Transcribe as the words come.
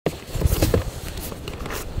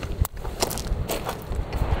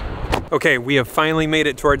Okay, we have finally made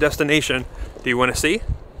it to our destination. Do you want to see?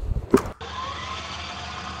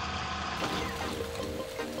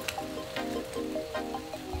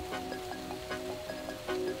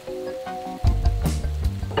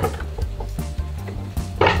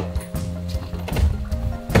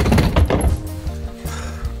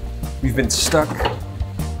 We've been stuck. That's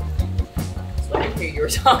what I hear you were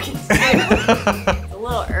talking to. It's a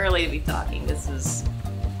little early to be talking. This is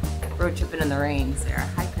road tripping in the rain, Sarah.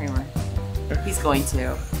 Hi, Kramer. He's going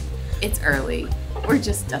to. It's early. We're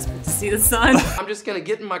just desperate to see the sun. I'm just gonna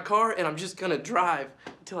get in my car and I'm just gonna drive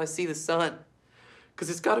until I see the sun. Cause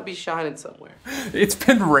it's gotta be shining somewhere. It's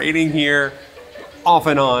been raining here off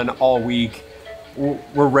and on all week.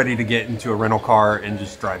 We're ready to get into a rental car and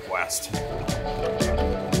just drive west.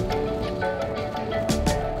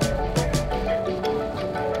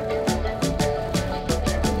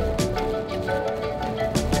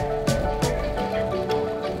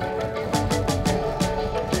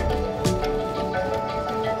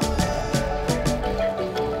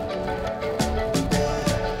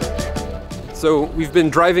 So we've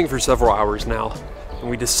been driving for several hours now, and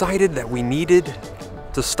we decided that we needed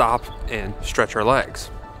to stop and stretch our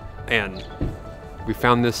legs. And we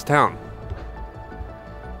found this town.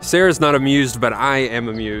 Sarah's not amused, but I am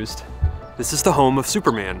amused. This is the home of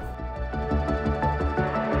Superman.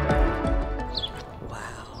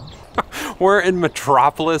 Wow. We're in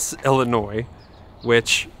Metropolis, Illinois,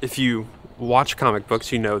 which if you watch comic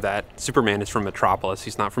books, you know that Superman is from Metropolis.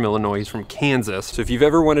 He's not from Illinois, he's from Kansas. So if you've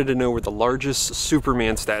ever wanted to know where the largest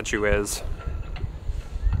Superman statue is,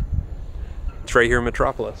 it's right here in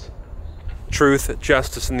Metropolis. Truth,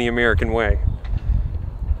 justice, and the American way.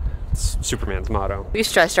 It's Superman's motto. We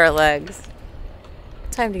stretched our legs.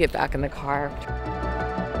 Time to get back in the car.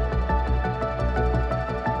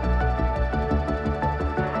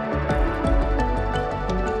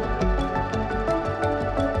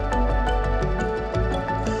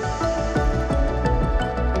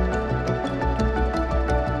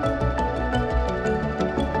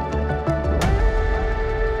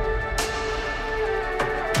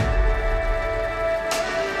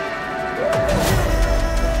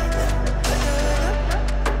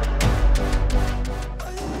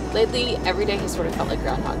 Lately, every day has sort of felt like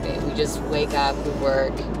Groundhog Day. We just wake up, we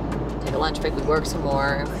work, take a lunch break, we work some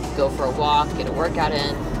more, go for a walk, get a workout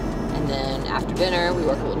in, and then after dinner, we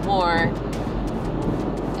work a little more.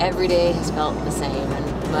 Every day has felt the same,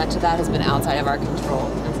 and much of that has been outside of our control.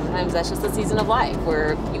 And sometimes that's just the season of life,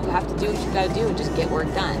 where you have to do what you gotta do and just get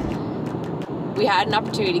work done. We had an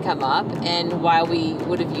opportunity come up, and while we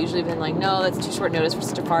would have usually been like, no, that's too short notice for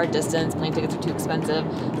such a far distance, plane tickets are too expensive,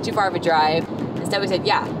 too far of a drive, instead we said,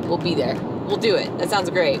 yeah, we'll be there. We'll do it. That sounds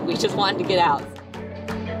great. We just wanted to get out.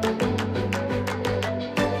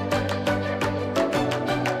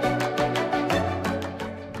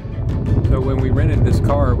 So when we rented this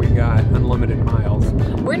car, we got unlimited miles.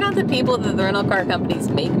 We're not the people that the rental car companies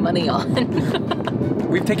make money on.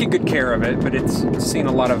 We've taken good care of it, but it's seen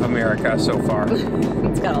a lot of America so far.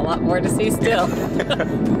 It's got a lot more to see still.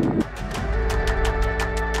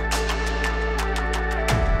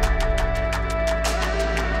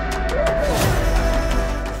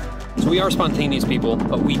 So we are spontaneous people,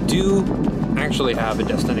 but we do actually have a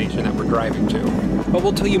destination that we're driving to. But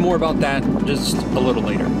we'll tell you more about that just a little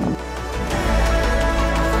later.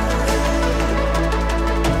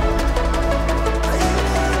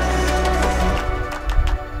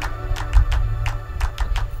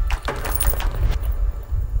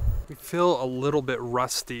 We feel a little bit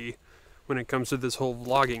rusty when it comes to this whole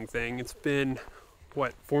vlogging thing. It's been,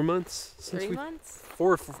 what, 4 months? 3 months?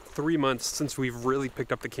 3 months since we've really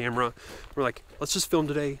picked up the camera. We're like, let's just film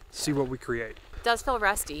today, see what we create. It does feel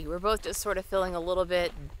rusty. We're both just sort of feeling a little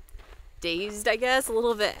bit dazed, I guess, a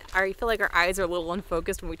little bit. I feel like our eyes are a little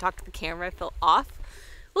unfocused when we talk to the camera. I feel off.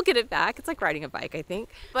 We'll get it back. It's like riding a bike, I think.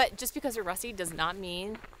 But just because we're rusty does not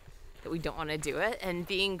mean that we don't want to do it. And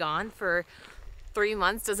being gone for 3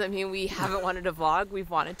 months doesn't mean we haven't wanted to vlog. We've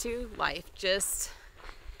wanted to. Life just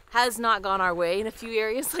has not gone our way in a few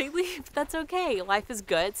areas lately, but that's okay. Life is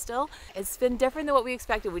good still. It's been different than what we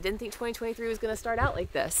expected. We didn't think 2023 was gonna start out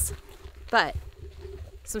like this, but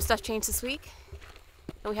some stuff changed this week,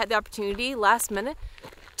 and we had the opportunity last minute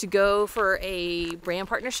to go for a brand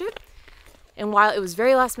partnership. And while it was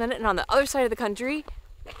very last minute and on the other side of the country,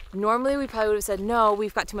 normally we probably would have said, no,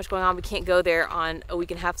 we've got too much going on, we can't go there on a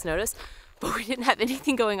week and a half's notice. But we didn't have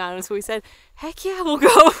anything going on, so we said, heck yeah, we'll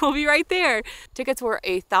go. We'll be right there. Tickets were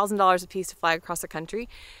 $1,000 a piece to fly across the country.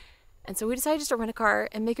 And so we decided just to rent a car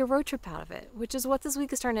and make a road trip out of it, which is what this week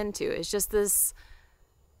has turned into. It's just this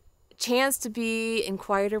chance to be in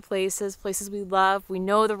quieter places, places we love. We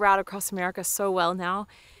know the route across America so well now,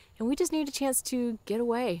 and we just need a chance to get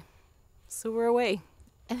away. So we're away,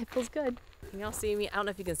 and it feels good. Y'all see me? I don't know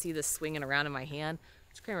if you can see this swinging around in my hand.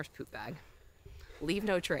 It's Kramer's poop bag. Leave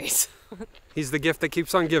no trace. He's the gift that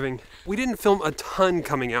keeps on giving. We didn't film a ton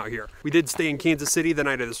coming out here. We did stay in Kansas City the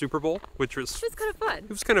night of the Super Bowl, which was... It's kind of fun. It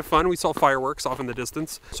was kind of fun. We saw fireworks off in the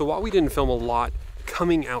distance. So while we didn't film a lot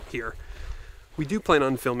coming out here, we do plan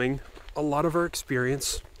on filming a lot of our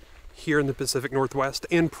experience here in the Pacific Northwest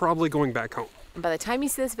and probably going back home. And by the time you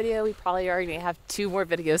see this video, we probably are going to have 2 more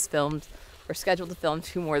videos filmed. We're scheduled to film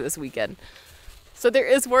 2 more this weekend. So there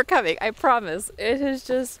is more coming, I promise. It has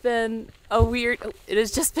just been a weird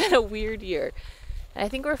year. And I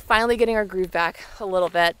think we're finally getting our groove back a little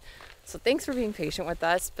bit. So thanks for being patient with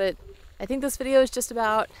us. But I think this video is just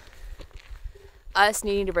about us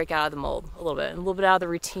needing to break out of the mold a little bit, and a little bit out of the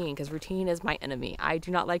routine, because routine is my enemy. I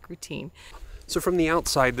do not like routine. So from the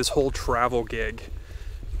outside, this whole travel gig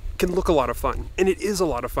can look a lot of fun. And it is a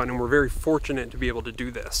lot of fun, and we're very fortunate to be able to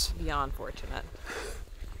do this. Beyond fortunate.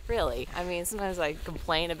 Really. I mean, sometimes I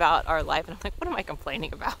complain about our life and I'm like, what am I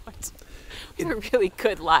complaining about? It's a really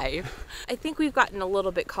good life. I think we've gotten a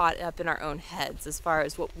little bit caught up in our own heads as far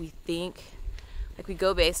as what we think. Like, we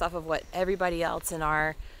go based off of what everybody else in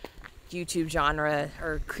our YouTube genre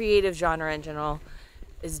or creative genre in general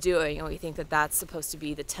is doing, and we think that that's supposed to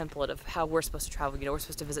be the template of how we're supposed to travel. You know, we're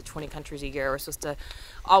supposed to visit 20 countries a year. We're supposed to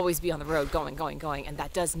always be on the road, going, and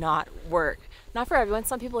that does not work. Not for everyone.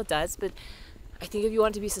 Some people it does, but I think if you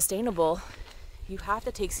want it to be sustainable, you have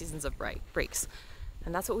to take seasons of breaks.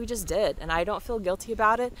 And that's what we just did. And I don't feel guilty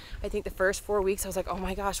about it. I think the first 4 weeks I was like, oh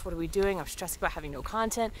my gosh, what are we doing? I'm stressing about having no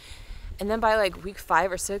content. And then by like week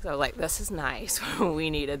 5 or 6, I was like, this is nice. We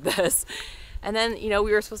needed this. And then, you know,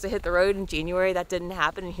 we were supposed to hit the road in January. That didn't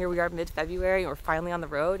happen. And here we are mid-February, and we're finally on the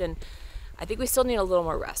road. And I think we still need a little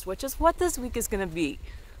more rest, which is what this week is going to be.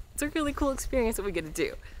 It's a really cool experience that we get to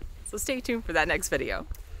do. So stay tuned for that next video.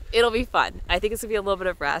 It'll be fun. I think it's gonna be a little bit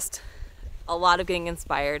of rest, a lot of getting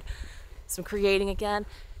inspired, some creating again,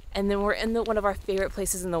 and then we're in one of our favorite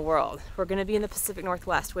places in the world. We're gonna be in the Pacific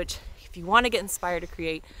Northwest, which if you wanna get inspired to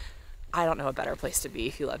create, I don't know a better place to be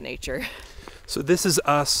if you love nature. So this is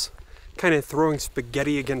us kind of throwing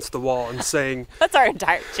spaghetti against the wall and saying... That's our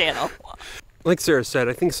entire channel. Like Sarah said,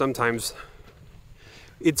 I think sometimes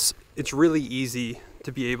it's really easy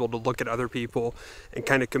to be able to look at other people and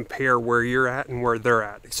kind of compare where you're at and where they're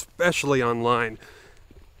at, especially online.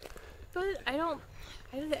 But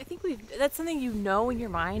I think that's something you know in your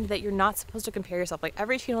mind, that you're not supposed to compare yourself. Like,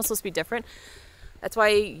 every channel is supposed to be different. That's why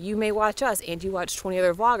you may watch us and you watch 20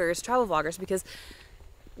 other vloggers, travel vloggers, because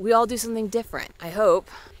we all do something different, I hope.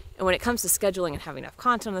 And when it comes to scheduling and having enough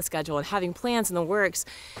content on the schedule and having plans in the works,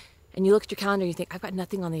 and you look at your calendar and you think, I've got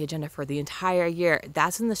nothing on the agenda for the entire year,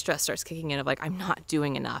 that's when the stress starts kicking in of like, I'm not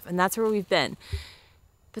doing enough. And that's where we've been.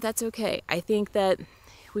 But that's okay. I think that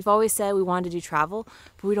we've always said we wanted to do travel,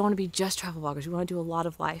 but we don't want to be just travel vloggers. We want to do a lot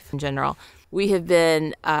of life in general. We have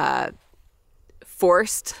been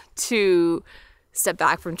forced to step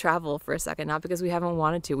back from travel for a second, not because we haven't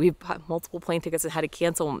wanted to. We've bought multiple plane tickets and had to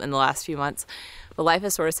cancel in the last few months. But life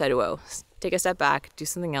has sort of said, whoa, take a step back, do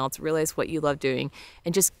something else, realize what you love doing,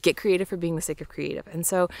 and just get creative for being the sake of creative. And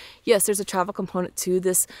so, yes, there's a travel component to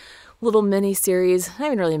this little mini-series, not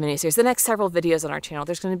even really a mini-series, the next several videos on our channel.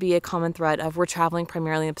 There's going to be a common thread of we're traveling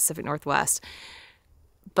primarily in the Pacific Northwest.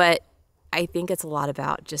 But I think it's a lot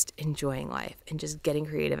about just enjoying life and just getting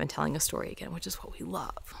creative and telling a story again, which is what we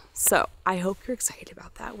love. So I hope you're excited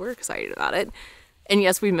about that. We're excited about it. And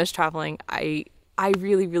yes, we miss traveling. I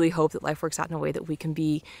really, really hope that life works out in a way that we can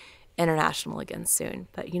be international again soon.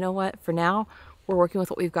 But you know what? For now, we're working with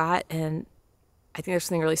what we've got, and I think there's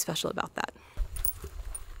something really special about that.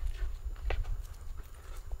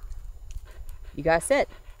 You guys sit.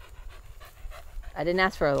 I didn't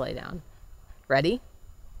ask for a lay down. Ready?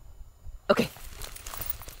 Okay.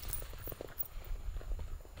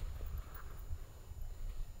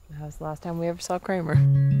 That was the last time we ever saw Kramer.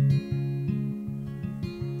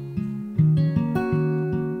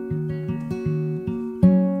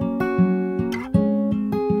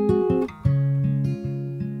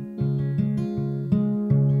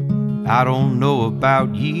 I don't know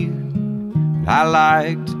about you, but I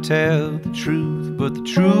like to tell the truth, but the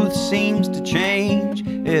truth seems to change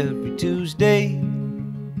every Tuesday.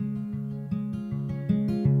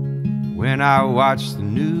 When I watch the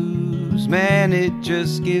news, man, it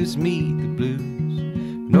just gives me the blues.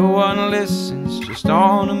 No one listens, just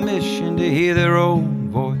on a mission to hear their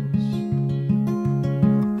own voice.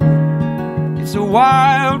 It's a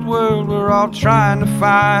wild world, we're all trying to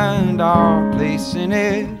find our place in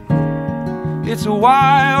it. It's a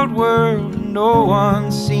wild world and no one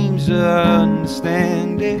seems to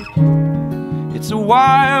understand it. It's a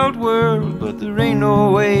wild world, but there ain't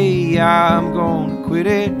no way I'm gonna quit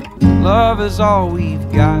it. Love is all we've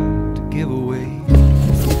got to give away.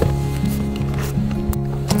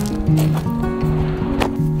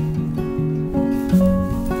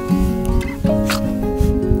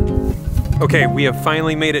 Okay, we have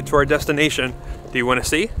finally made it to our destination. Do you want to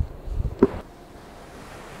see?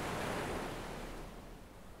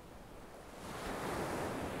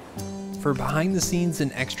 For behind the scenes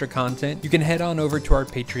and extra content, you can head on over to our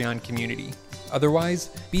Patreon community.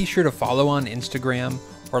 Otherwise, be sure to follow on Instagram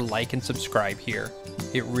or like and subscribe here.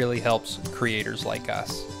 It really helps creators like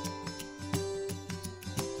us.